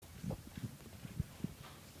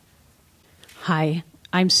Hi,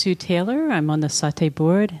 I'm Sue Taylor. I'm on the Sate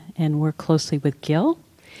board and work closely with Gil.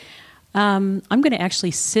 I'm going to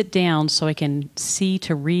actually sit down so I can see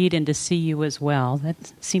to read and to see you as well.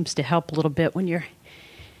 That seems to help a little bit when you're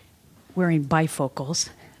wearing bifocals.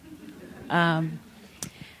 I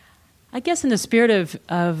guess in the spirit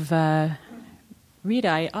of Rita,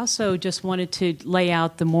 I also just wanted to lay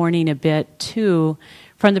out the morning a bit, too,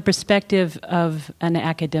 from the perspective of an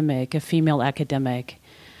academic, a female academic.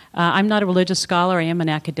 I'm not a religious scholar, I am an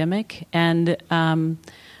academic, and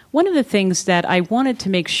one of the things that I wanted to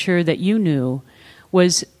make sure that you knew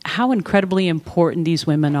was how incredibly important these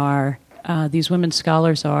women are, these women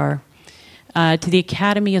scholars are, to the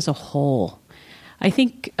academy as a whole. I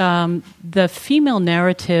think the female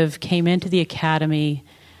narrative came into the academy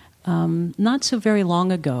not so very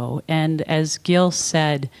long ago, and as Gil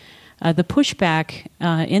said, the pushback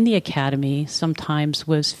in the academy sometimes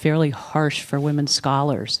was fairly harsh for women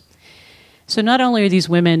scholars. So not only are these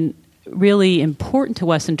women really important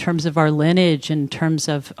to us in terms of our lineage, in terms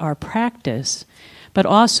of our practice, but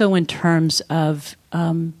also in terms of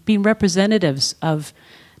being representatives of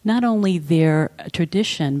not only their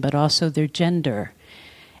tradition, but also their gender.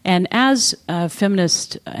 And as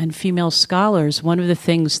feminist and female scholars, one of the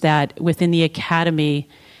things that within the academy,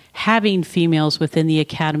 having females within the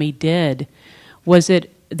academy did was that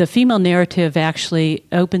the female narrative actually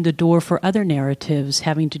opened the door for other narratives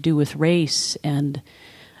having to do with race and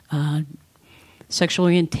sexual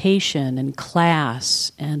orientation and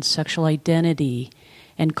class and sexual identity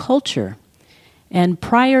and culture. And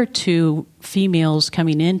prior to females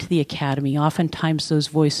coming into the academy, oftentimes those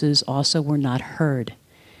voices also were not heard.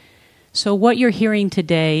 So what you're hearing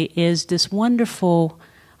today is this wonderful,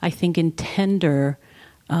 I think, and tender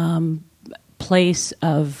place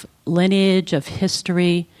of lineage, of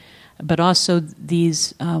history, but also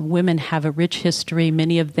these women have a rich history,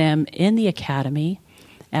 many of them in the academy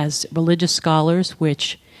as religious scholars,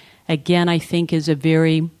 which, again, I think is a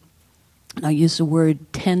very, I'll use the word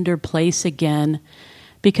tender place again,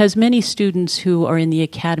 because many students who are in the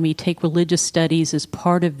academy take religious studies as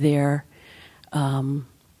part of their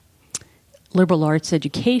liberal arts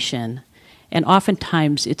education, and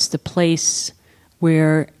oftentimes it's the place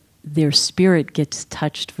where their spirit gets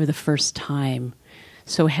touched for the first time.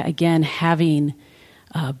 So again, having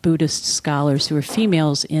Buddhist scholars who are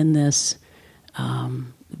females in this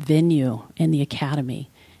venue in the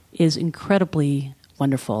academy is incredibly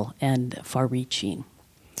wonderful and far-reaching.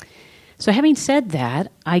 So having said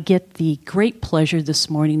that, I get the great pleasure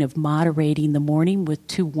this morning of moderating the morning with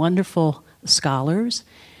two wonderful scholars.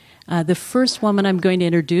 The first woman I'm going to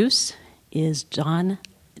introduce is Dawn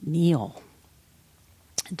Neal.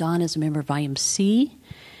 Dawn is a member of IMC,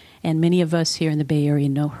 and many of us here in the Bay Area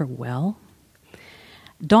know her well.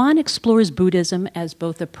 Dawn explores Buddhism as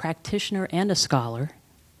both a practitioner and a scholar.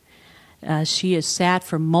 She has sat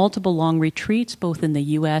for multiple long retreats, both in the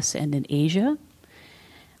U.S. and in Asia.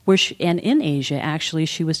 And in Asia, actually,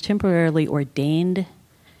 she was temporarily ordained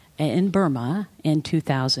in Burma in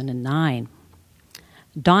 2009.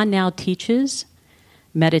 Dawn now teaches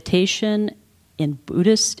meditation in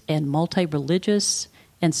Buddhist and multi-religious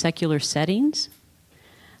and secular settings.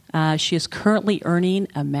 She is currently earning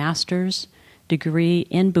a master's degree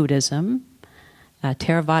in Buddhism,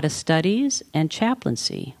 Theravada Studies, and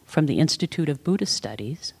chaplaincy from the Institute of Buddhist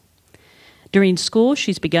Studies. During school,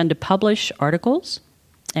 she's begun to publish articles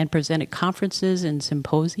and present at conferences and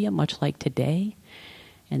symposia, much like today,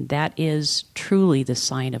 and that is truly the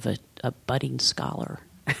sign of a budding scholar.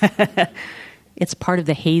 It's part of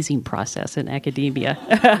the hazing process in academia.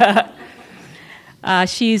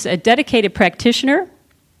 She's a dedicated practitioner.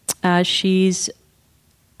 She's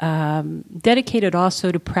dedicated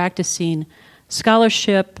also to practicing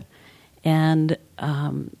scholarship and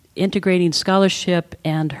integrating scholarship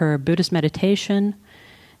and her Buddhist meditation,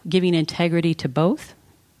 giving integrity to both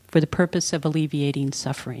for the purpose of alleviating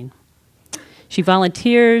suffering. She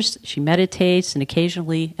volunteers, she meditates, and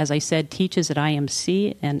occasionally, as I said, teaches at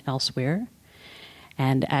IMC and elsewhere.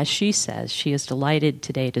 And as she says, she is delighted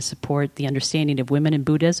today to support the understanding of women in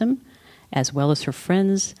Buddhism, as well as her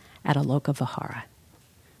friends at Aloka Vihara.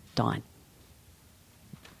 Dawn.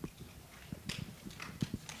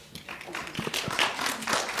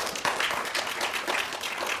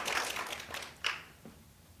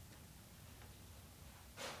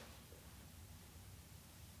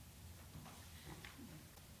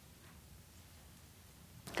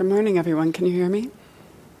 Good morning, everyone. Can you hear me?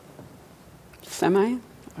 Semi?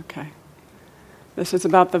 Okay. This is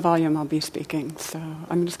about the volume I'll be speaking, so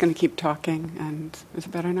I'm just going to keep talking. And is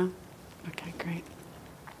it better now? Okay, great.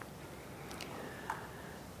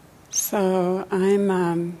 So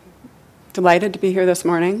I'm Delighted to be here this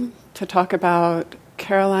morning to talk about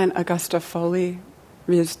Caroline Augusta Foley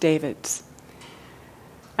Rhys Davids.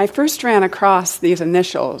 I first ran across these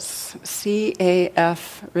initials,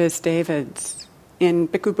 C.A.F. Rhys Davids, in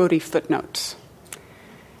Bhikkhu Bodhi footnotes.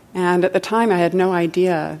 And at the time, I had no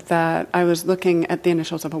idea that I was looking at the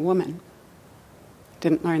initials of a woman.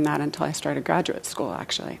 Didn't learn that until I started graduate school,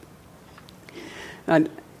 actually.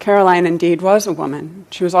 Caroline indeed was a woman.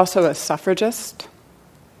 She was also a suffragist,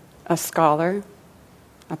 a scholar,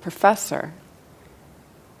 a professor,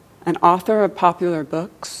 an author of popular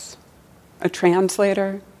books, a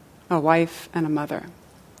translator, a wife, and a mother.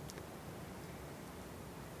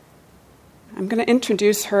 I'm going to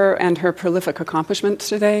introduce her and her prolific accomplishments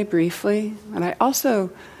today briefly, and I also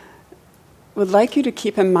would like you to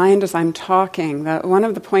keep in mind as I'm talking that one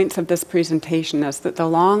of the points of this presentation is that the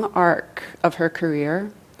long arc of her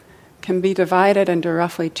career can be divided into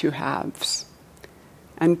roughly two halves.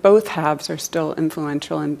 And both halves are still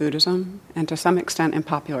influential in Buddhism and to some extent in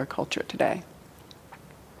popular culture today.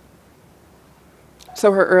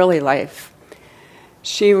 So her early life.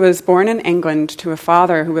 She was born in England to a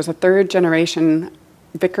father who was a third-generation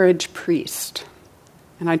vicarage priest.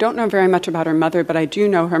 And I don't know very much about her mother, but I do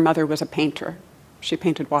know her mother was a painter. She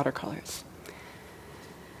painted watercolors.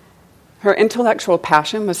 Her intellectual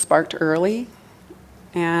passion was sparked early,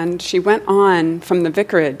 and she went on from the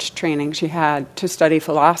vicarage training she had to study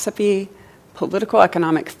philosophy, political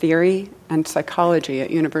economic theory, and psychology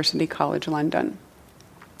at University College London.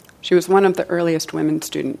 She was one of the earliest women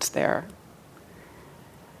students there.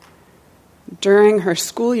 During her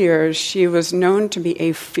school years, she was known to be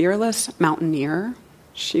a fearless mountaineer.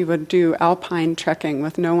 She would do alpine trekking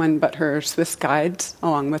with no one but her Swiss guides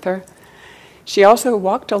along with her. She also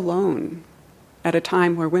walked alone at a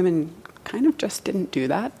time where women kind of just didn't do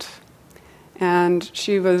that. And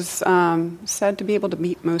she was said to be able to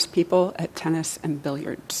meet most people at tennis and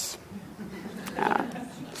billiards.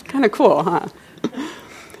 It's kind of cool, huh?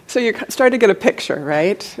 So you start to get a picture,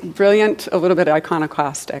 right? Brilliant, a little bit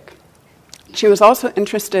iconoclastic. She was also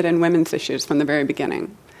interested in women's issues from the very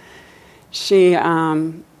beginning. She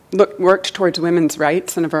worked towards women's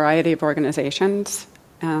rights in a variety of organizations,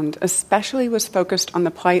 and especially was focused on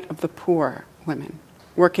the plight of the poor women,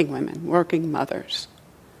 working mothers.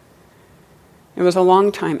 It was a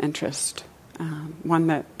long-time interest, one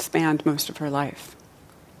that spanned most of her life.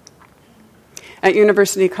 At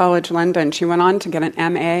University College London, she went on to get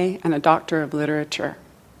an MA and a Doctor of Literature.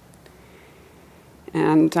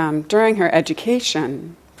 And during her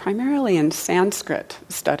education, primarily in Sanskrit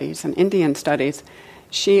studies and Indian studies,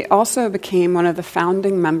 she also became one of the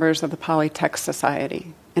founding members of the Polytext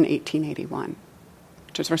Society in 1881,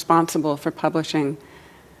 which is responsible for publishing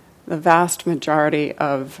the vast majority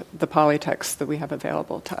of the polytexts that we have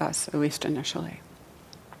available to us, at least initially,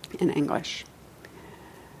 in English.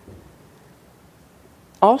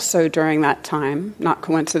 Also during that time, not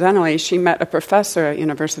coincidentally, she met a professor at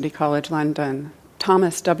University College London,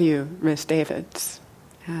 Thomas W. Rhys Davids.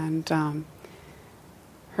 And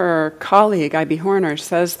her colleague, I.B. Horner,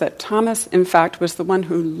 says that Thomas, in fact, was the one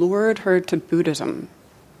who lured her to Buddhism.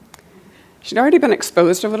 She'd already been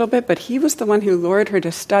exposed a little bit, but he was the one who lured her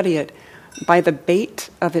to study it by the bait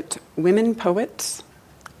of its women poets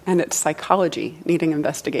and its psychology needing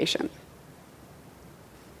investigation.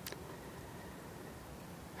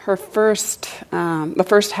 The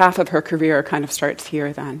first half of her career kind of starts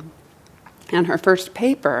here then. And her first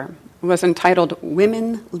paper was entitled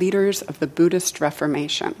Women Leaders of the Buddhist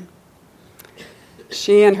Reformation.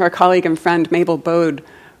 She and her colleague and friend Mabel Bode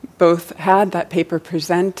both had that paper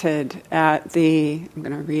presented at the, I'm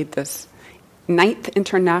going to read this, 9th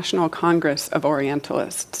International Congress of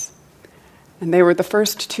Orientalists. And they were the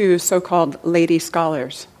first two so-called lady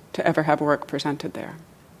scholars to ever have work presented there.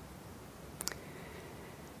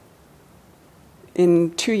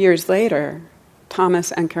 2 years later,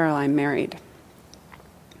 Thomas and Caroline married.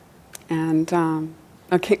 And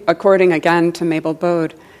according again to Mabel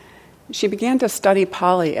Bode, she began to study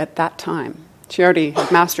Pali at that time. She already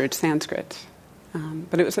had mastered Sanskrit,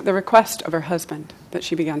 but it was at the request of her husband that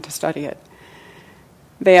she began to study it.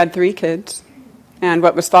 They had 3 kids, and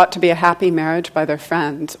what was thought to be a happy marriage by their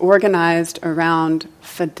friends organized around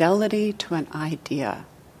fidelity to an idea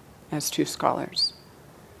as 2 scholars.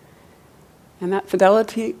 And that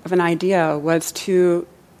fidelity of an idea was to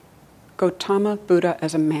Gautama Buddha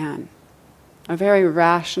as a man, a very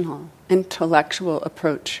rational, intellectual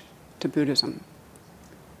approach to Buddhism.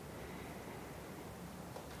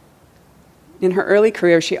 In her early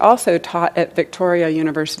career, she also taught at Victoria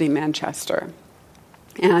University, Manchester.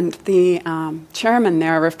 And the chairman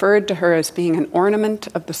there referred to her as being an ornament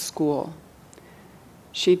of the school.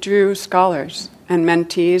 she drew scholars and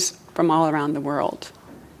mentees from all around the world.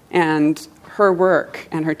 And her work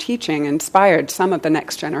and her teaching inspired some of the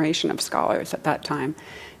next generation of scholars at that time,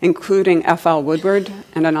 including F.L. Woodward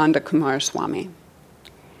and Ananda Coomaraswamy.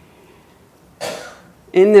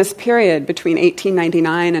 In this period between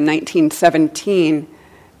 1899 and 1917,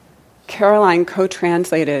 Caroline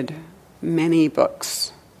co-translated many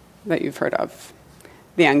books that you've heard of.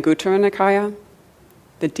 The Anguttara Nikaya,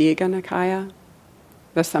 the Digha Nikaya,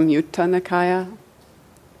 the Samyutta Nikaya,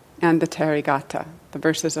 and the Therigatha, the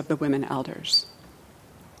verses of the women elders.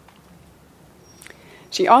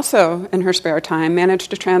 She also, in her spare time, managed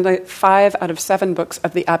to translate 5 out of 7 books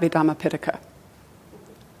of the Abhidhamma Pitaka.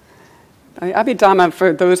 The Abhidhamma,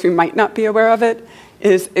 for those who might not be aware of it,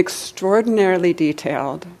 is extraordinarily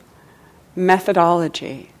detailed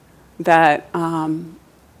methodology that kind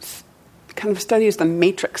of studies the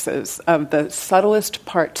matrices of the subtlest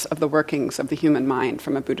parts of the workings of the human mind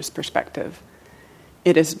from a Buddhist perspective.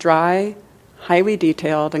 It is dry, highly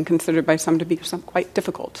detailed, and considered by some to be quite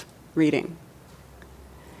difficult reading.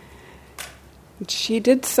 She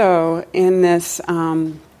did so in this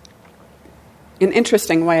an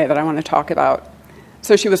interesting way that I want to talk about.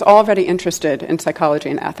 So she was already interested in psychology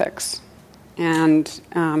and ethics. And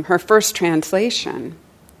her first translation,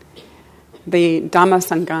 the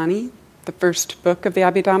Dhammasangani, the first book of the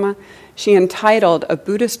Abhidhamma, she entitled A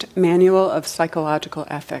Buddhist Manual of Psychological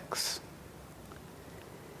Ethics.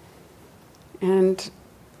 And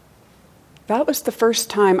that was the first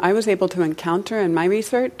time I was able to encounter in my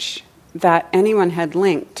research that anyone had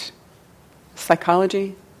linked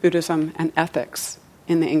psychology, Buddhism, and ethics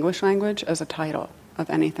in the English language as a title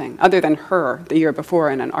of anything, other than her the year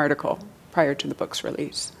before in an article prior to the book's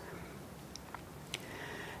release.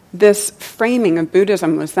 This framing of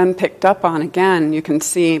Buddhism was then picked up on again, you can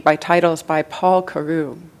see, by titles by Paul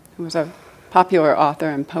Carew, who was a popular author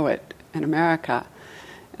and poet in America,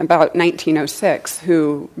 about 1906,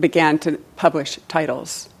 who began to publish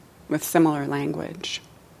titles with similar language.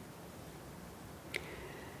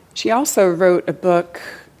 She also wrote a book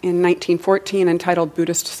in 1914 entitled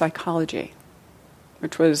Buddhist Psychology,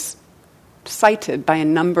 which was cited by a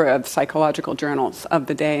number of psychological journals of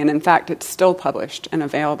the day, and in fact it's still published and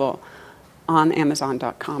available on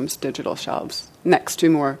Amazon.com's digital shelves, next to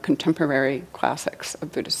more contemporary classics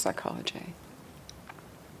of Buddhist psychology.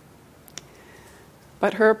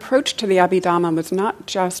 But her approach to the Abhidhamma was not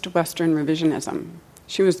just Western revisionism.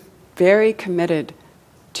 She was very committed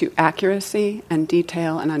to accuracy and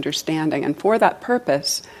detail and understanding, and for that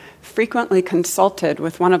purpose frequently consulted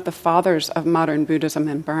with one of the fathers of modern Buddhism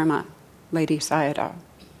in Burma, Lady Sayadaw.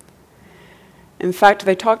 In fact,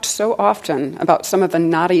 they talked so often about some of the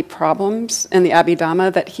knotty problems in the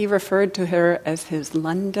Abhidhamma that he referred to her as his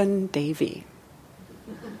London Davy.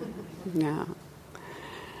 Yeah.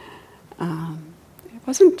 It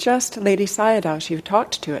wasn't just Lady Sayadaw she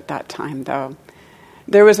talked to at that time, though.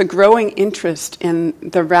 There was a growing interest in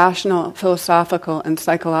the rational, philosophical, and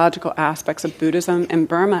psychological aspects of Buddhism in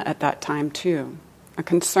Burma at that time, too. A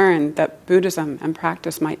concern that Buddhism and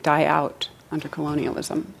practice might die out under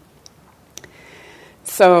colonialism.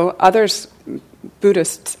 So others,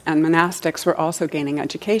 Buddhists and monastics, were also gaining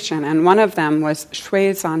education, and one of them was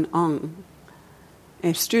Shwe Zan Ong,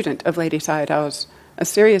 a student of Lady Sayadaw's, a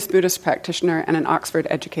serious Buddhist practitioner and an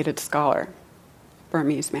Oxford-educated scholar,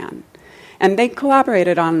 Burmese man. And they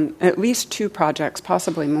collaborated on at least 2 projects,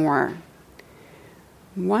 possibly more.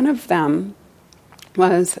 One of them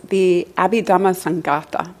was the Abhidhamma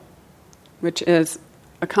Sangatha, which is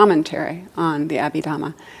a commentary on the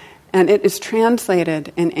Abhidhamma. And it is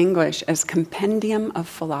translated in English as Compendium of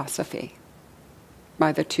Philosophy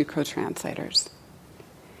by the 2 co-translators.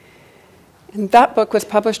 And that book was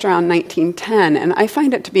published around 1910, and I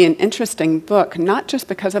find it to be an interesting book, not just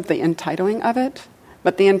because of the entitling of it,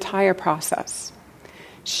 but the entire process.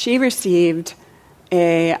 She received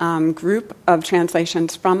a group of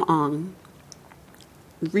translations from Ong,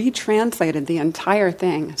 retranslated the entire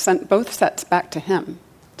thing, sent both sets back to him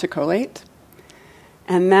to collate,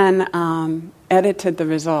 and then edited the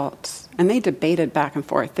results. And they debated back and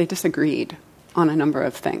forth. They disagreed on a number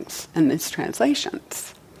of things in these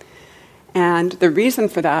translations. And the reason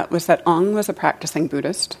for that was that Ong was a practicing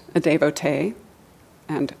Buddhist, a devotee,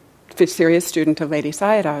 and a serious student of Lady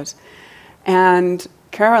Sayadaw's. And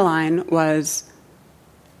Caroline was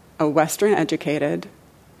a Western-educated,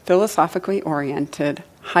 philosophically oriented,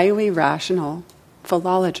 highly rational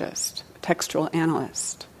philologist, textual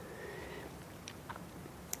analyst.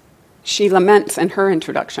 She laments in her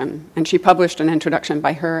introduction, and she published an introduction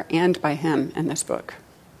by her and by him in this book,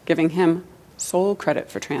 giving him sole credit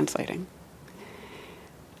for translating.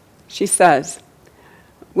 She says,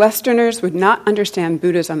 Westerners would not understand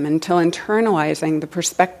Buddhism until internalizing the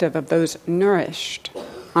perspective of those nourished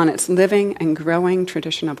on its living and growing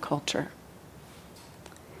tradition of culture.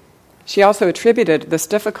 She also attributed this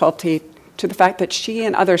difficulty to the fact that she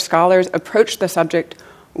and other scholars approached the subject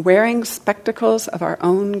wearing spectacles of our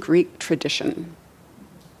own Greek tradition.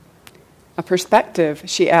 A perspective,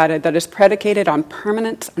 she added, that is predicated on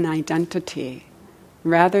permanence and identity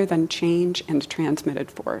rather than change and transmitted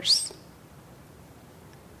force.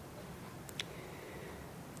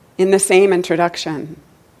 In the same introduction,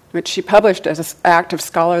 which she published as an act of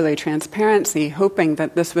scholarly transparency, hoping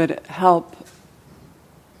that this would help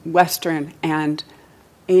Western and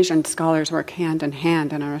Asian scholars work hand in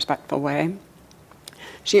hand in a respectful way,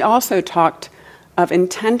 she also talked of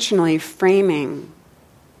intentionally framing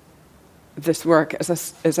this work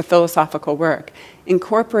as a philosophical work,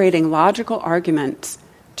 incorporating logical arguments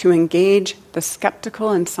to engage the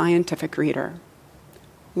skeptical and scientific reader,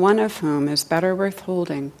 one of whom is better worth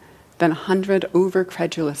holding than 100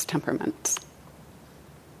 over-credulous temperaments.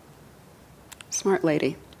 Smart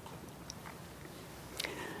lady.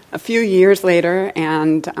 A few years later,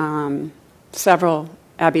 and several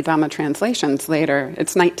Abhidhamma translations later,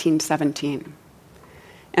 it's 1917.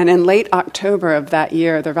 And in late October of that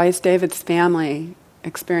year, the Rhys Davids family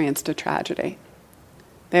experienced a tragedy.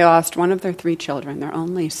 They lost one of their 3 children, their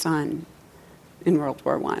only son, in World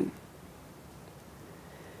War I.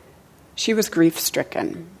 She was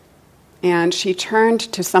grief-stricken, and she turned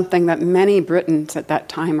to something that many Britons at that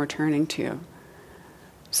time were turning to,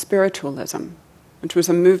 spiritualism, which was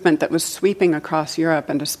a movement that was sweeping across Europe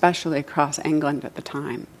and especially across England at the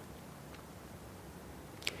time.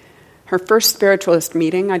 Her first spiritualist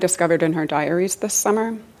meeting, I discovered in her diaries this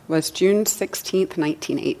summer, was June 16th,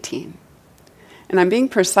 1918. And I'm being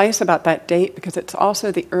precise about that date because it's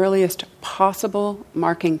also the earliest possible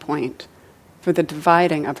marking point for the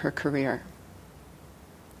dividing of her career.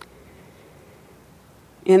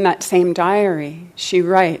 In that same diary, she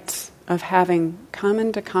writes of having come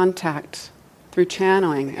into contact through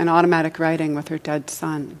channeling and automatic writing with her dead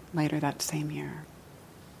son later that same year.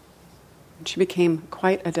 And she became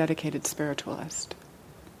quite a dedicated spiritualist.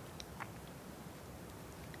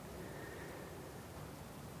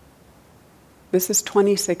 This is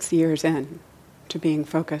 26 years in to being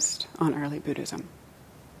focused on early Buddhism.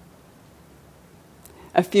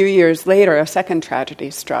 A few years later, a second tragedy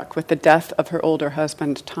struck with the death of her older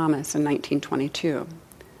husband, Thomas, in 1922.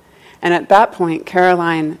 And at that point,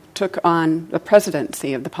 Caroline took on the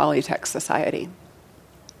presidency of the Polytech Society.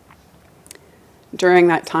 During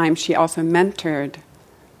that time, she also mentored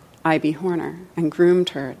I.B. Horner and groomed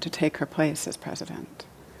her to take her place as president.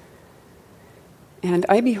 And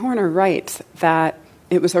I.B. Horner writes that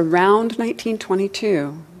it was around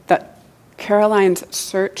 1922 that Caroline's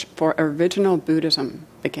search for original Buddhism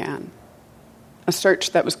began, a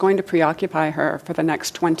search that was going to preoccupy her for the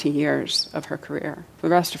next 20 years of her career, for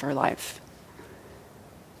the rest of her life.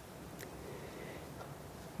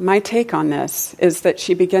 My take on this is that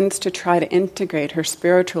she begins to try to integrate her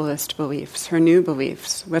spiritualist beliefs, her new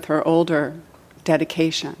beliefs, with her older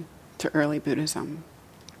dedication to early Buddhism.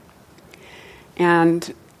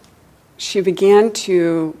 And she began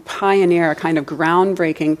to pioneer a kind of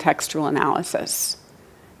groundbreaking textual analysis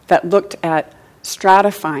that looked at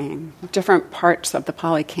stratifying different parts of the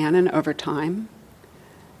Pali Canon over time.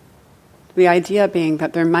 The idea being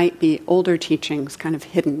that there might be older teachings kind of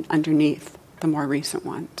hidden underneath the more recent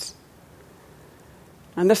ones.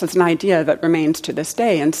 And this is an idea that remains to this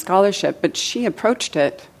day in scholarship, but she approached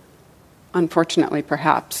it, unfortunately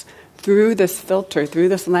perhaps, through this filter, through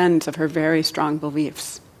this lens of her very strong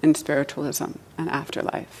beliefs in spiritualism and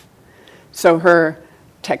afterlife. So her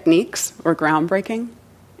techniques were groundbreaking,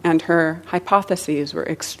 and her hypotheses were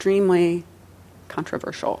extremely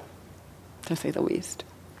controversial, to say the least.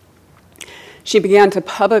 She began to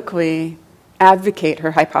publicly advocate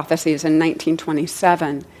her hypotheses in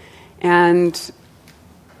 1927 and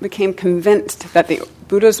became convinced that the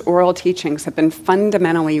Buddha's oral teachings had been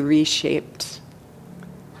fundamentally reshaped.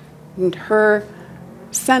 And her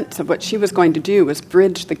sense of what she was going to do was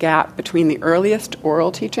bridge the gap between the earliest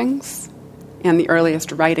oral teachings and the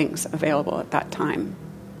earliest writings available at that time.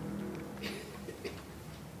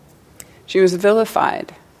 She was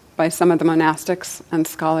vilified by some of the monastics and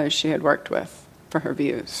scholars she had worked with for her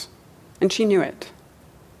views. And she knew it.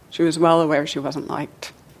 She was well aware she wasn't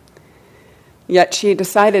liked. Yet she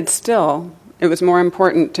decided still it was more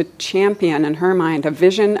important to champion, in her mind, a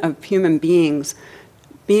vision of human beings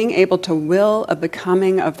being able to will a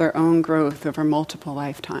becoming of their own growth over multiple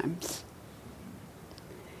lifetimes.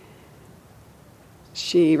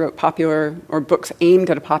 She wrote popular, or books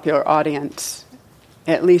aimed at a popular audience,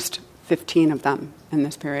 at least 15 of them in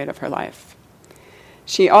this period of her life.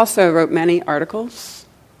 She also wrote many articles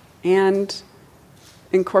and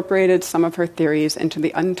incorporated some of her theories into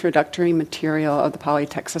the introductory material of the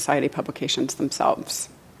Polytext Society publications themselves.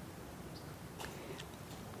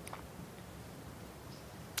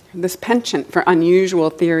 This penchant for unusual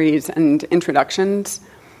theories and introductions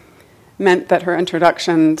meant that her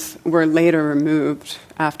introductions were later removed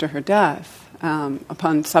after her death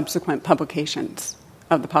upon subsequent publications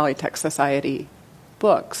of the Polytext Society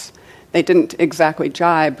books. They didn't exactly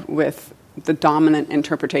jibe with the dominant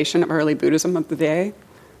interpretation of early Buddhism of the day,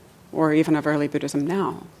 or even of early Buddhism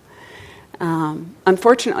now.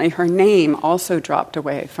 Unfortunately, her name also dropped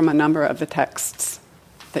away from a number of the texts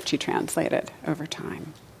that she translated over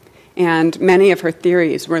time. And many of her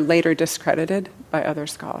theories were later discredited by other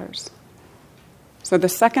scholars. So the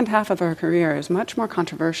second half of her career is much more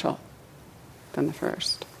controversial than the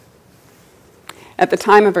first. At the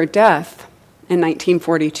time of her death, in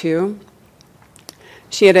 1942,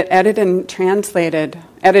 she had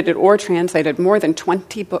edited or translated more than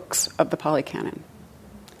 20 books of the Pali Canon.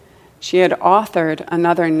 She had authored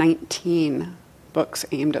another 19 books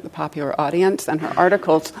aimed at the popular audience, and her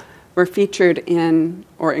articles were featured in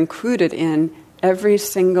or included in every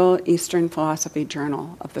single Eastern philosophy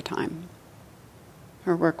journal of the time.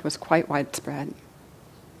 Her work was quite widespread.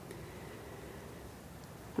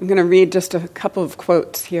 I'm going to read just a couple of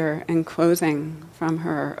quotes here in closing from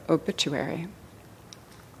her obituary.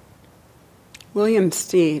 William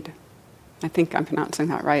Steed, I think I'm pronouncing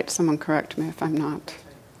that right. Someone correct me if I'm not.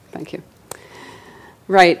 Thank you.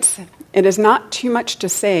 Writes, "It is not too much to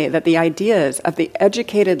say that the ideas of the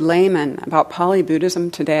educated layman about Pali Buddhism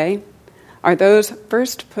today are those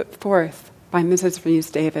first put forth by Mrs. Rhys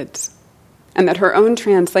Davids, and that her own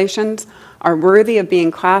translations are worthy of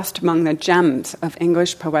being classed among the gems of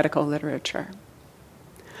English poetical literature.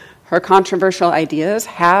 Her controversial ideas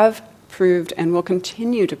have proved and will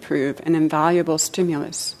continue to prove an invaluable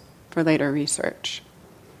stimulus for later research."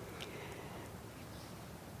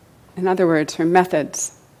 In other words, her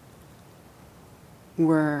methods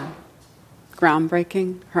were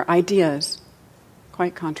groundbreaking, her ideas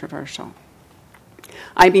quite controversial.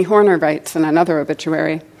 I.B. Horner writes in another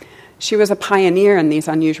obituary, "She was a pioneer in these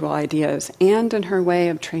unusual ideas and in her way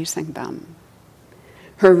of tracing them.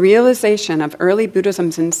 Her realization of early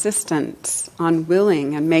Buddhism's insistence on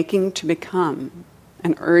willing and making to become,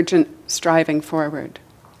 an urgent striving forward,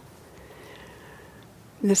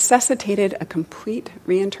 necessitated a complete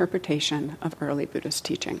reinterpretation of early Buddhist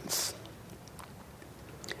teachings.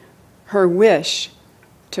 Her wish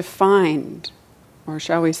to find, or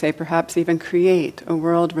shall we say perhaps even create, a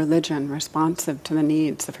world religion responsive to the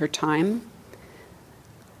needs of her time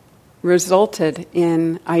resulted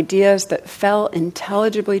in ideas that fell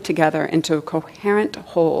intelligibly together into a coherent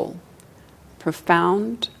whole,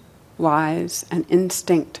 profound, wise, and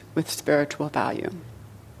instinct with spiritual value.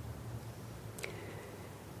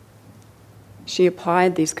 She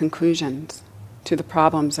applied these conclusions to the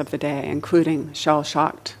problems of the day, including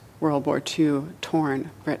shell-shocked World War II torn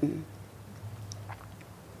Britain.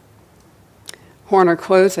 Horner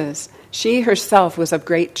closes, "She herself was of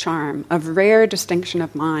great charm, of rare distinction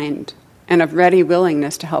of mind, and of ready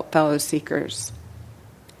willingness to help fellow seekers.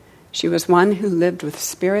 She was one who lived with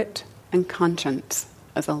spirit and conscience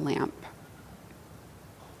as a lamp."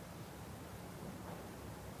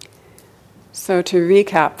 So to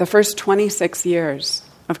recap, the first 26 years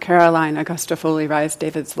of Caroline Augusta Foley Rhys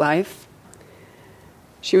Davids' life,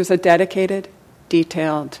 she was a dedicated,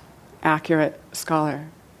 detailed, accurate scholar,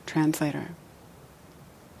 translator.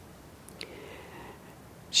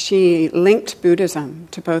 She linked Buddhism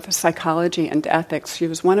to both psychology and ethics. She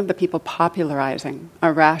was one of the people popularizing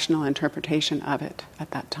a rational interpretation of it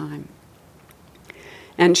at that time.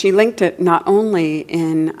 And she linked it not only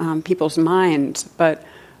in people's minds, but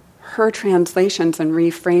her translations and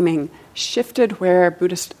reframing shifted where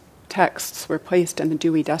Buddhist texts were placed in the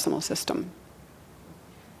Dewey Decimal System,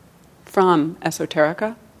 from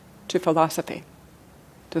esoterica to philosophy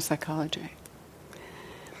to psychology.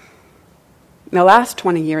 In the last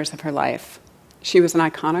 20 years of her life, she was an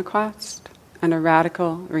iconoclast and a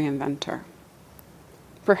radical reinventor.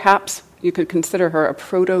 Perhaps you could consider her a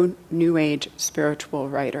proto-New Age spiritual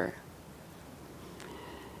writer.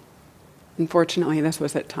 Unfortunately, this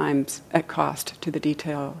was at times at cost to the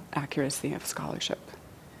detail accuracy of scholarship.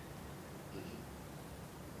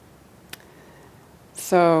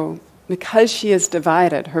 So, because she is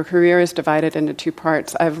divided, her career is divided into two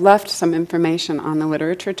parts, I've left some information on the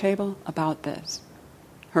literature table about this.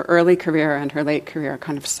 Her early career and her late career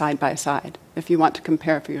kind of side by side, if you want to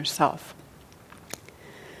compare for yourself.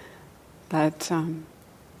 But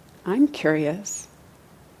I'm curious,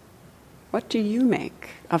 what do you make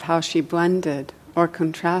of how she blended or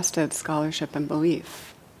contrasted scholarship and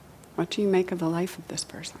belief? What do you make of the life of this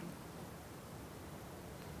person?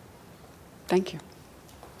 Thank you.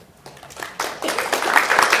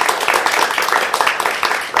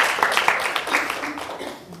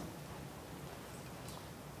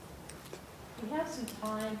 We have some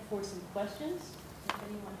time for some questions, if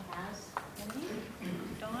anyone has any.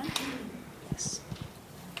 Dawn? Yes.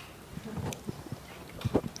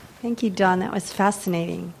 Thank you, Dawn. That was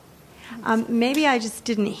fascinating. Maybe I just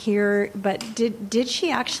didn't hear, but did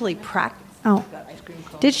she actually practice? Oh,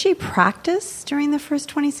 did she practice during the first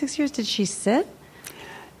 26 years? Did she sit?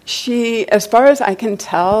 She, as far as I can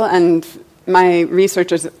tell, and my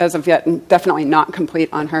research is as of yet definitely not complete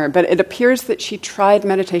on her, but it appears that she tried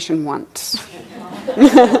meditation once.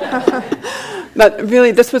 But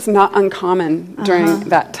really, this was not uncommon during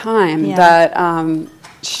that time, that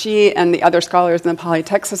she and the other scholars in the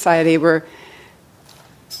Polytech Society were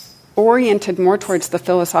oriented more towards the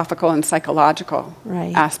philosophical and psychological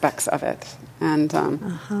aspects of it, and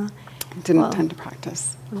didn't tend to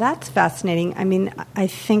practice. That's fascinating. I mean, I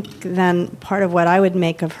think then part of what I would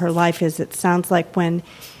make of her life is it sounds like when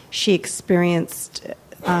she experienced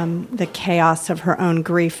the chaos of her own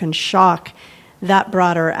grief and shock, that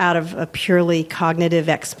brought her out of a purely cognitive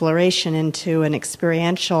exploration into an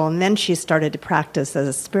experiential, and then she started to practice as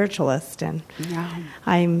a spiritualist. And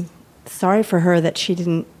I'm sorry for her that she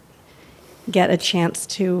didn't get a chance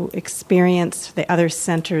to experience the other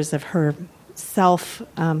centers of her self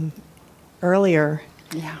earlier,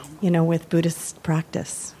 with Buddhist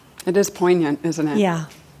practice. It is poignant, isn't it? Yeah.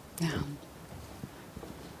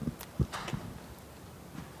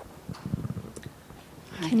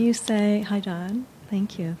 Can you say, hi, John?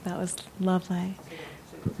 Thank you. That was lovely.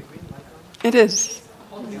 It is.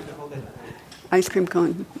 Ice cream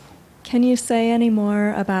cone. Can you say any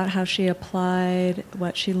more about how she applied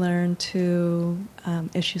what she learned to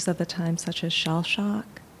issues of the time, such as shell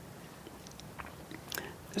shock?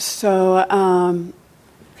 So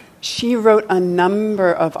she wrote a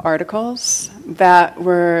number of articles that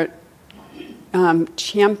were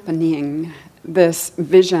championing this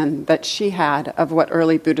vision that she had of what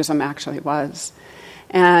early Buddhism actually was.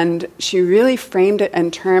 And she really framed it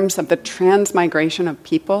in terms of the transmigration of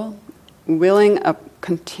people, willing a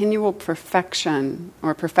continual perfection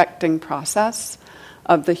or perfecting process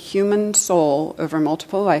of the human soul over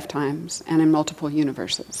multiple lifetimes and in multiple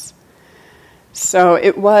universes. So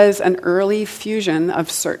it was an early fusion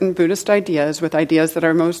of certain Buddhist ideas with ideas that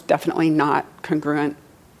are most definitely not congruent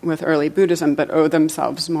with early Buddhism, but owe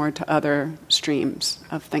themselves more to other streams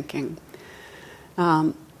of thinking.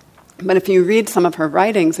 But if you read some of her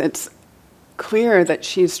writings, it's clear that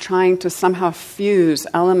she's trying to somehow fuse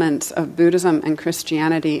elements of Buddhism and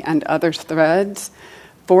Christianity and other threads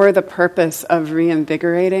for the purpose of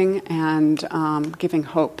reinvigorating and giving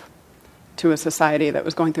hope to a society that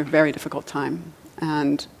was going through a very difficult time.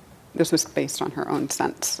 And this was based on her own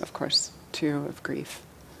sense, of course, too, of grief.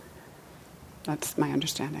 That's my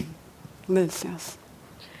understanding. Liz, yes.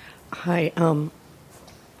 Hi,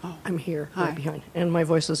 I'm here, right behind. And my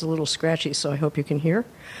voice is a little scratchy, so I hope you can hear.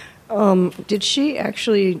 Did she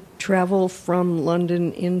actually travel from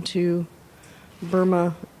London into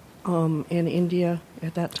Burma and India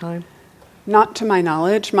at that time? Not to my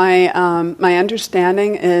knowledge. My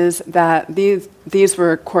understanding is that these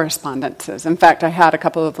were correspondences. In fact, I had a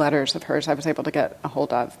couple of letters of hers I was able to get a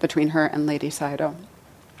hold of between her and Lady Sayadaw.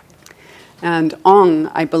 And Ong,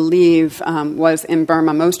 I believe, was in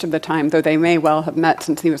Burma most of the time, though they may well have met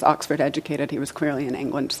since he was Oxford educated. He was clearly in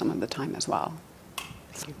England some of the time as well.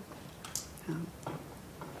 So,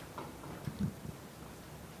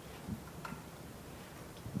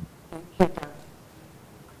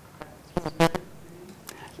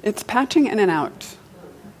 It's patching in and out.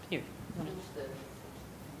 Here.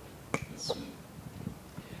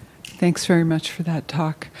 Thanks very much for that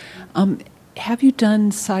talk. Have you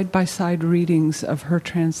done side-by-side readings of her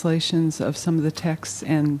translations of some of the texts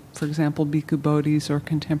and, for example, Bhikkhu Bodhi's or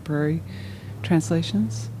contemporary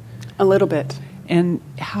translations? A little bit. And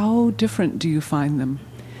how different do you find them?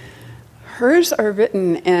 Hers are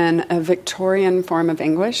written in a Victorian form of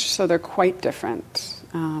English, so they're quite different.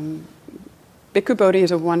 Bhikkhu Bodhi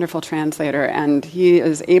is a wonderful translator, and he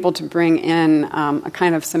is able to bring in a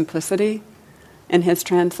kind of simplicity in his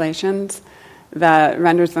translations that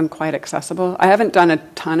renders them quite accessible. I haven't done a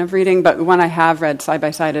ton of reading, but the one I have read side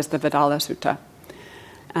by side is the Vedala Sutta.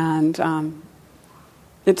 And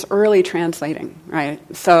it's early translating, right?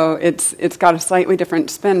 So it's got a slightly different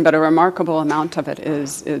spin, but a remarkable amount of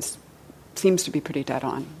it seems to be pretty dead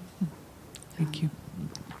on. Thank you.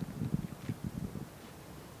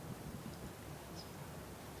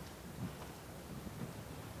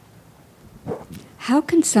 how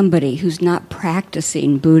can somebody who's not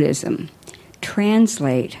practicing Buddhism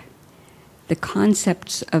translate the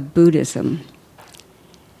concepts of Buddhism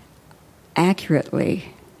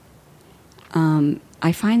accurately?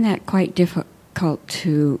 I find that quite difficult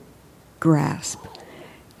to grasp.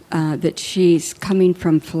 That she's coming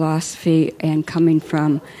from philosophy and coming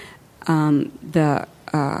from the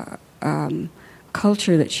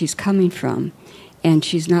culture that she's coming from, and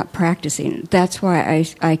she's not practicing. That's why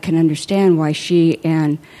I can understand why she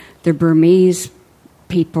and the Burmese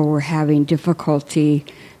people were having difficulty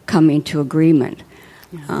coming to agreement.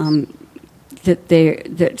 Yes.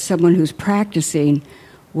 That someone who's practicing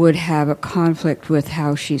would have a conflict with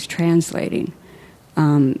how she's translating.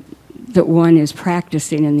 That one is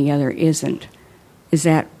practicing and the other isn't. Is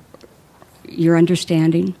that your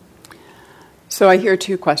understanding? So I hear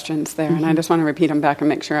two questions there, and I just want to repeat them back and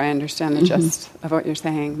make sure I understand the gist of what you're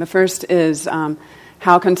saying. The first is,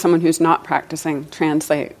 how can someone who's not practicing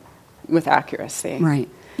translate with accuracy? Right.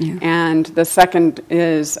 Yeah. And the second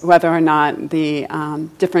is whether or not the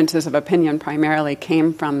differences of opinion primarily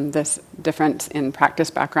came from this difference in practice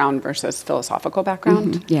background versus philosophical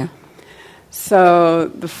background. Yeah. So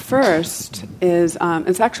the first is,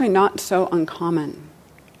 it's actually not so uncommon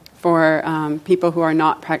for people who are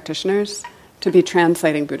not practitioners to be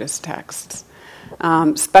translating Buddhist texts.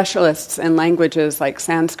 Specialists in languages like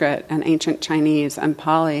Sanskrit and ancient Chinese and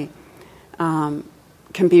Pali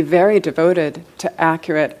can be very devoted to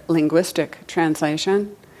accurate linguistic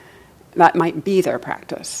translation. That might be their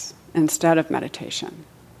practice instead of meditation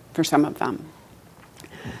for some of them.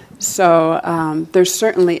 So there's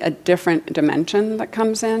certainly a different dimension that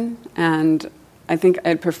comes in, and I think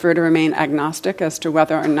I'd prefer to remain agnostic as to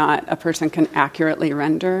whether or not a person can accurately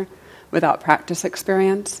render without practice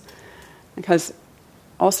experience, because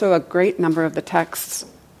also a great number of the texts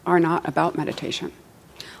are not about meditation.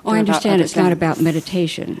 Oh, I understand it's not about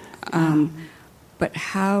meditation, but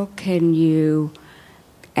how can you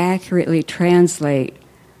accurately translate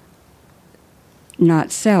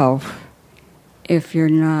not self if you're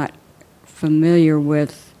not familiar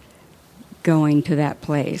with going to that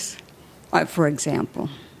place, for example?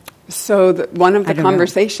 So one of the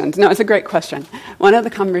conversations, no, it's a great question. One of the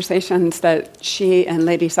conversations that she and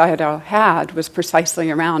Lady Sayadaw had was precisely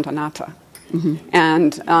around anatta. Mm-hmm.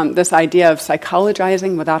 And this idea of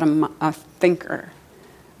psychologizing without a thinker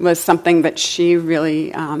was something that she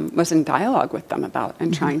really was in dialogue with them about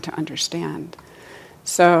and trying to understand.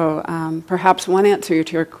 So perhaps one answer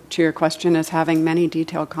to your question is having many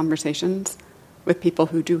detailed conversations with people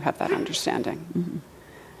who do have that understanding.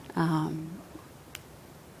 Mm-hmm.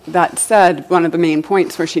 That said, one of the main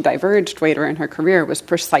points where she diverged later in her career was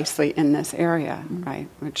precisely in this area, right?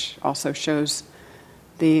 Which also shows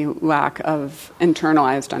the lack of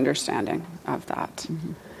internalized understanding of that.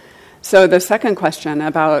 Mm-hmm. So the second question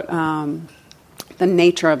about the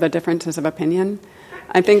nature of the differences of opinion,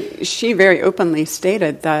 I think she very openly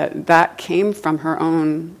stated that came from her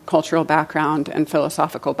own cultural background and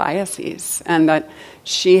philosophical biases, and that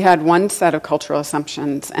she had one set of cultural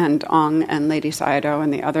assumptions, and Aung and Lady Sayadaw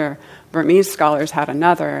and the other Burmese scholars had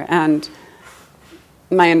another. And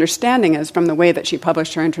my understanding is, from the way that she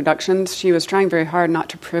published her introductions, she was trying very hard not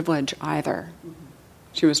to privilege either.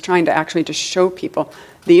 She was trying to actually just show people,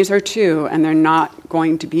 these are two, and they're not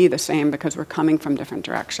going to be the same because we're coming from different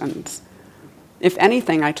directions. If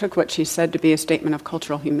anything, I took what she said to be a statement of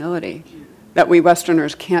cultural humility, that we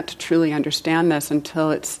Westerners can't truly understand this until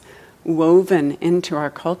it's woven into our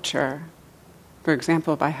culture, for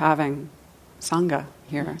example, by having Sangha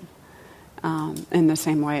here, in the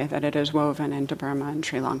same way that it is woven into Burma and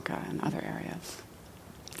Sri Lanka and other areas.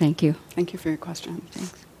 Thank you. Thank you for your question.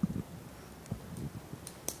 Thanks.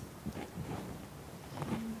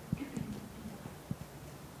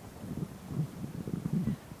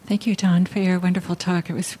 Thank you, Dawn, for your wonderful talk.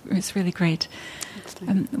 It was really great.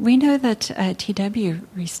 We know that T.W.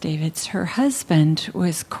 Rhys Davids, her husband,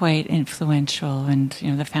 was quite influential, and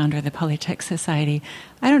the founder of the Polytech Society.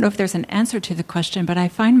 I don't know if there's an answer to the question, but I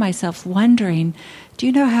find myself wondering, do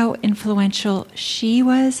you know how influential she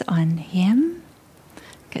was on him?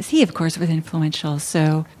 Because he, of course, was influential,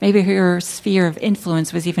 so maybe her sphere of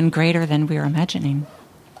influence was even greater than we were imagining.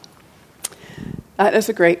 That is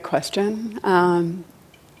a great question.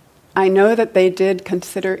 I know that they did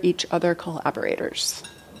consider each other collaborators.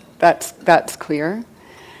 That's clear.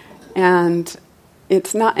 And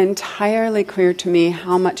it's not entirely clear to me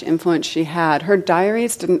how much influence she had. Her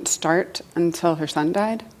diaries didn't start until her son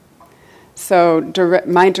died. So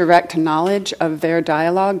my direct knowledge of their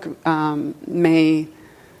dialogue may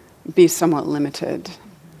be somewhat limited.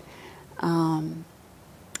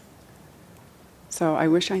 So So I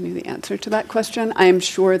wish I knew the answer to that question. I am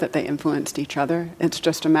sure that they influenced each other. It's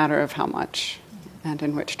just a matter of how much and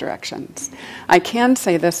in which directions. I can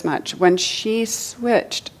say this much. When she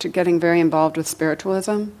switched to getting very involved with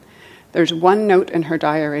spiritualism, there's one note in her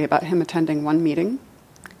diary about him attending one meeting,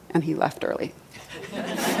 and he left early.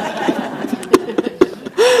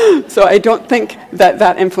 So I don't think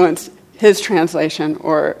that influenced his translation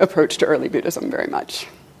or approach to early Buddhism very much.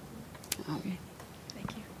 Thank you.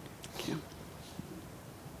 Thank you.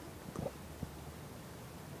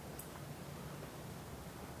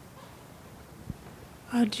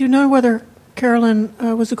 Do you know whether Carolyn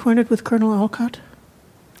was acquainted with Colonel Alcott?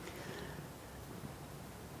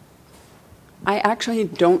 I actually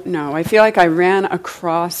don't know. I feel like I ran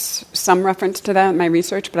across some reference to that in my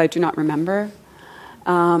research, but I do not remember.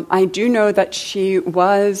 I do know that she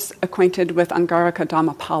was acquainted with Angarika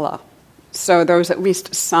Dhammapala, so there was at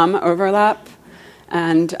least some overlap,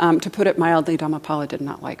 and to put it mildly, Dhammapala did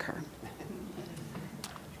not like her.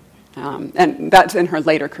 And that's in her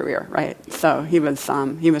later career, right? So he was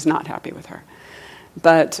not happy with her.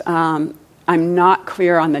 But I'm not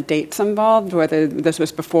clear on the dates involved, whether this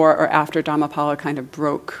was before or after Dhammapala kind of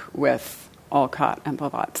broke with Alcott and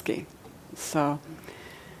Blavatsky. So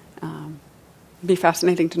it'd be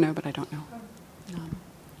fascinating to know, but I don't know.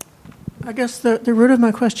 I guess the root of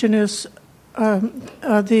my question is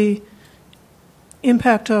the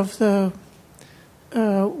impact of the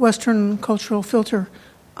Western cultural filter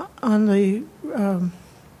on the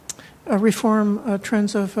reform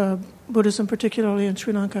trends of Buddhism, particularly in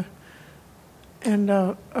Sri Lanka, and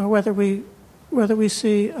whether we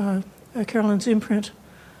see Carolyn's imprint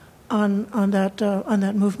on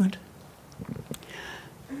that movement.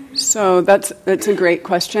 So that's a great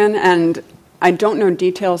question, and I don't know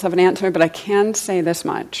details of an answer, but I can say this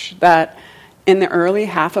much, that in the early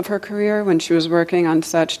half of her career, when she was working on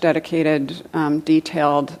such dedicated,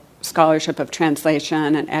 detailed scholarship of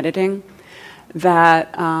translation and editing,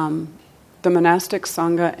 that the monastic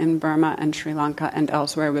Sangha in Burma and Sri Lanka and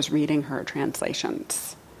elsewhere was reading her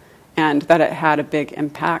translations, and that it had a big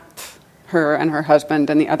impact, her and her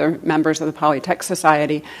husband and the other members of the Pali Text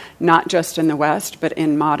Society, not just in the West, but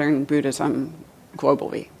in modern Buddhism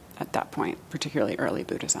globally at that point, particularly early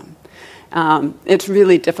Buddhism. It's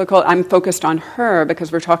really difficult. I'm focused on her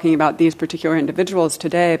because we're talking about these particular individuals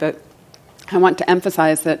today, but I want to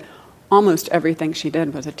emphasize that almost everything she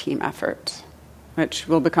did was a team effort, which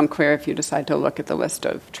will become clear if you decide to look at the list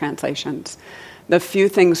of translations. The few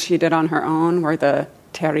things she did on her own were the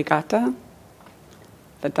Therigatha,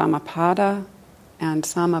 the Dhammapada, and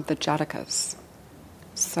some of the Jatakas.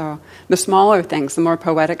 So the smaller things, the more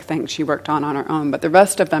poetic things she worked on her own, but the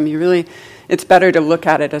rest of them, it's better to look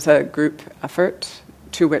at it as a group effort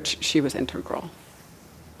to which she was integral.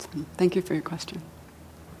 So, thank you for your question.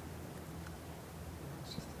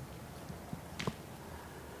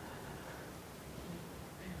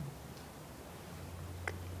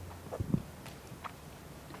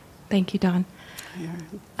 Thank you, Dawn.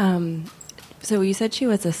 So you said she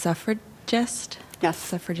was a suffragist? Yes.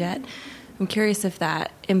 Suffragette. I'm curious if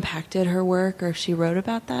that impacted her work or if she wrote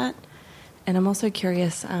about that. And I'm also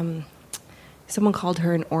curious, someone called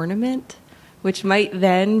her an ornament, which might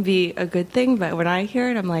then be a good thing, but when I hear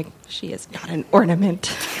it, I'm like, she is not an ornament.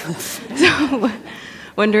 So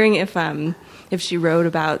wondering if she wrote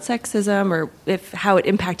about sexism or how it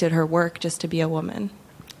impacted her work just to be a woman.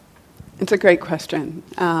 It's a great question.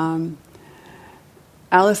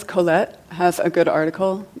 Alice Collette has a good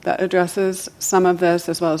article that addresses some of this,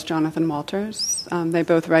 as well as Jonathan Walters. They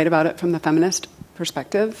both write about it from the feminist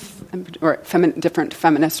perspective, or different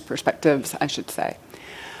feminist perspectives, I should say.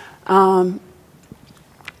 I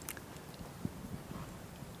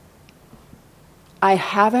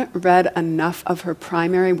haven't read enough of her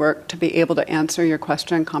primary work to be able to answer your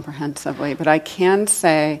question comprehensively, but I can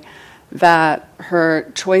say that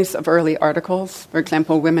her choice of early articles, for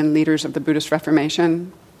example, Women Leaders of the Buddhist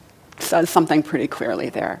Reformation, says something pretty clearly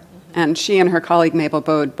there. And she and her colleague Mabel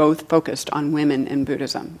Bode both focused on women in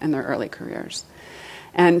Buddhism in their early careers.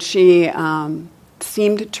 And she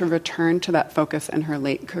seemed to return to that focus in her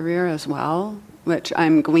late career as well, which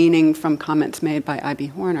I'm gleaning from comments made by I.B.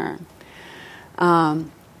 Horner.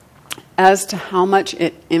 As to how much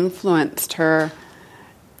it influenced her,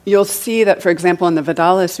 you'll see that, for example, in the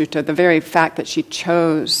Vedala Sutta, the very fact that she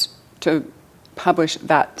chose to publish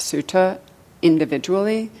that sutta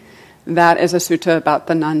individually, that is a sutta about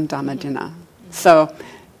the nun Dhammadinna. So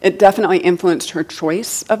it definitely influenced her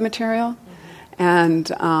choice of material,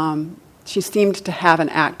 and she seemed to have an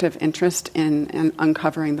active interest in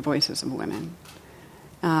uncovering the voices of women.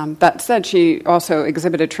 That said, she also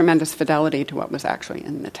exhibited tremendous fidelity to what was actually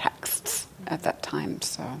in the texts at that time.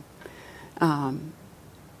 So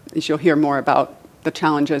you'll hear more about the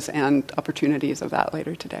challenges and opportunities of that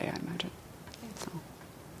later today, I imagine. So.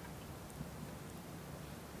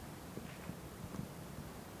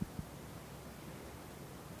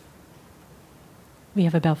 We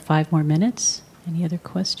have about 5 more minutes. Any other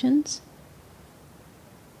questions?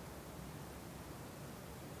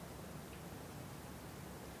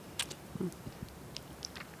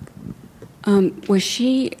 Was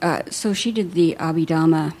she, so she did the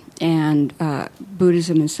Abhidhamma and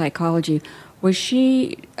Buddhism and psychology. Was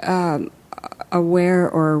she aware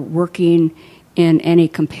or working in any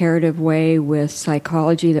comparative way with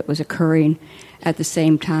psychology that was occurring at the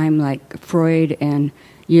same time, like Freud and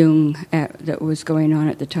Jung, that was going on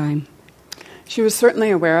at the time? She was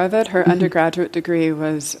certainly aware of it. Her undergraduate degree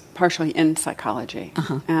was partially in psychology.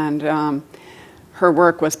 And her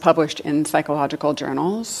work was published in psychological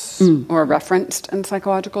journals or referenced in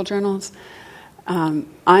psychological journals. I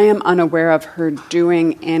am unaware of her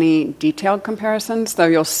doing any detailed comparisons, though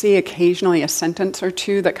you'll see occasionally a sentence or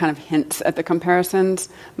two that kind of hints at the comparisons,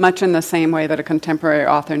 much in the same way that a contemporary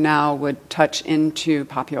author now would touch into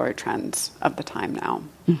popular trends of the time now.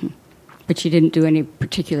 But she didn't do any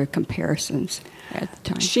particular comparisons at the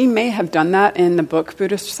time. She may have done that in the book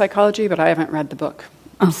Buddhist Psychology, but I haven't read the book.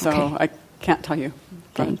 So I can't tell you.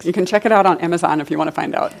 Thanks. You can check it out on Amazon if you want to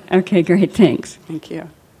find out. Okay, great. Thanks. Thank you.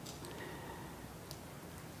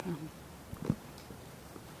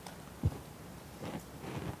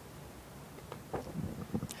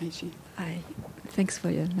 Hi, Ji. Hi. Thanks for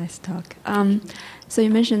your nice talk. So you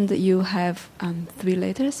mentioned that you have 3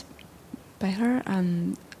 letters by her,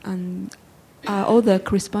 and all the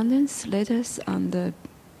correspondence letters on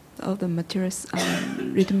all the materials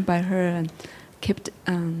written by her and kept,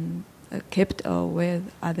 or where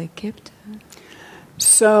are they kept?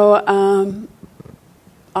 So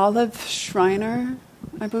Olive Schreiner,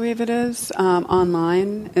 I believe it is,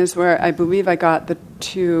 online is where I believe I got the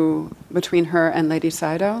 2 between her and Lady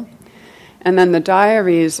Saido. And then the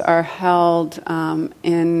diaries are held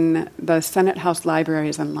in the Senate House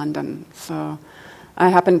Libraries in London. So I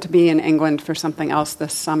happened to be in England for something else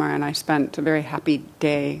this summer, and I spent a very happy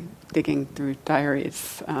day digging through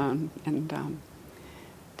diaries and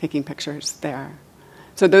taking pictures there.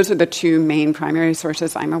 So those are the 2 main primary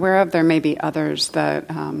sources I'm aware of. There may be others that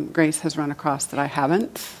Grace has run across that I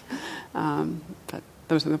haven't, but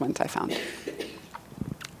those are the ones I found.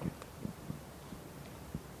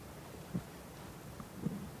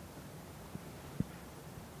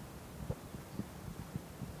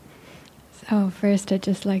 So first, I'd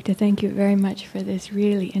just like to thank you very much for this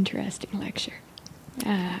really interesting lecture.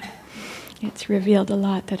 It's revealed a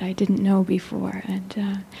lot that I didn't know before,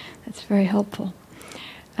 and that's very helpful.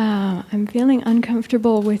 I'm feeling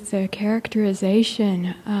uncomfortable with the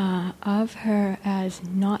characterization of her as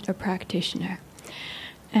not a practitioner.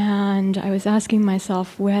 And I was asking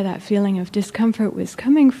myself where that feeling of discomfort was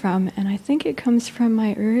coming from, and I think it comes from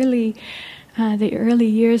my the early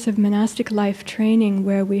years of monastic life training,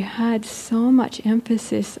 where we had so much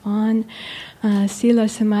emphasis on Sila,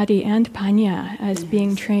 Samadhi, and Panya as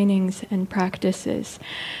being trainings and practices.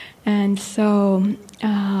 And so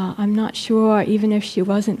I'm not sure, even if she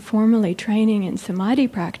wasn't formally training in Samadhi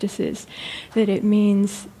practices, that it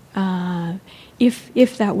means,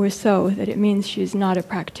 if that were so, that it means she's not a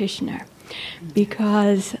practitioner.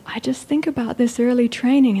 Because I just think about this early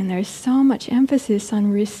training, and there's so much emphasis on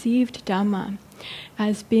received Dhamma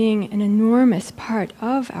as being an enormous part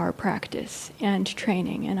of our practice and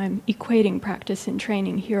training. And I'm equating practice and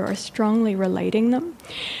training here, or strongly relating them.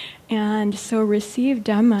 And so received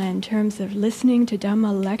Dhamma in terms of listening to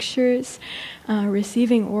Dhamma lectures,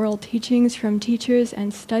 receiving oral teachings from teachers,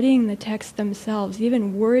 and studying the text themselves,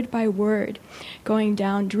 even word by word, going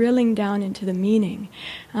down, drilling down into the meaning,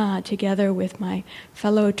 together with my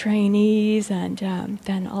fellow trainees, and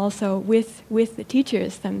then also with the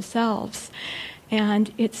teachers themselves.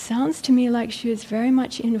 And it sounds to me like she was very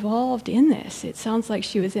much involved in this. It sounds like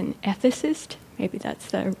she was an ethicist. Maybe that's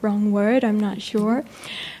the wrong word, I'm not sure.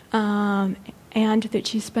 And that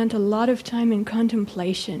she spent a lot of time in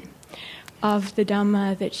contemplation of the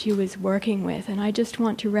Dhamma that she was working with. And I just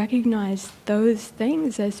want to recognize those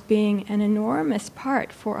things as being an enormous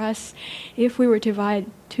part for us. If we were to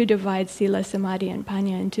divide Sila, Samadhi, and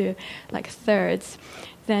Panya into like thirds,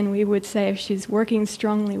 then we would say if she's working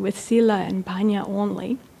strongly with Sila and Panya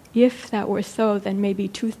only, if that were so, then maybe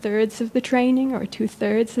 2/3 of the training or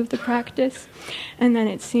 2/3 of the practice, and then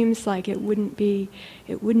it seems like it wouldn't be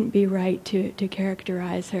right to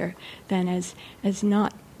characterize her then as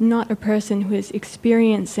not not a person who is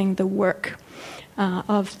experiencing the work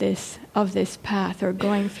of this path or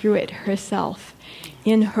going through it herself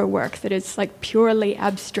in her work, that it's like purely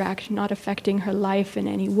abstract, not affecting her life in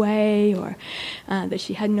any way, or that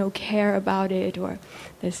she had no care about it, or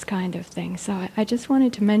this kind of thing. So I just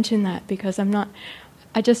wanted to mention that, because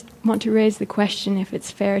I just want to raise the question if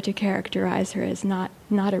it's fair to characterize her as not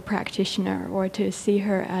a practitioner, or to see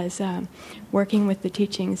her as working with the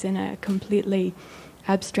teachings in a completely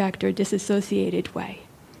abstract or disassociated way.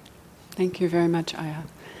 Thank you very much, Aya.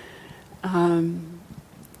 I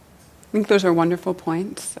think those are wonderful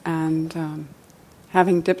points, and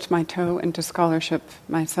having dipped my toe into scholarship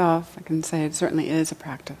myself, I can say it certainly is a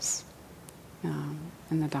practice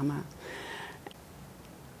in the Dhamma.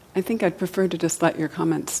 I think I'd prefer to just let your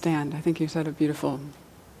comments stand. I think you said a beautiful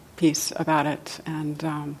piece about it,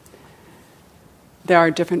 and there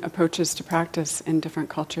are different approaches to practice in different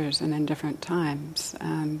cultures and in different times,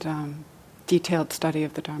 and detailed study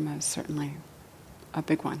of the Dharma is certainly a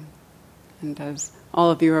big one. And as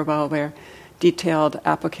all of you are well aware, detailed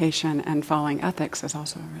application and following ethics is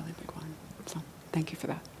also a really big one. So thank you for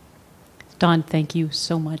that. Don, thank you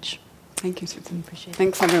so much. Thank you, Susan. Appreciate it.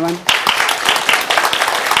 Thanks, everyone.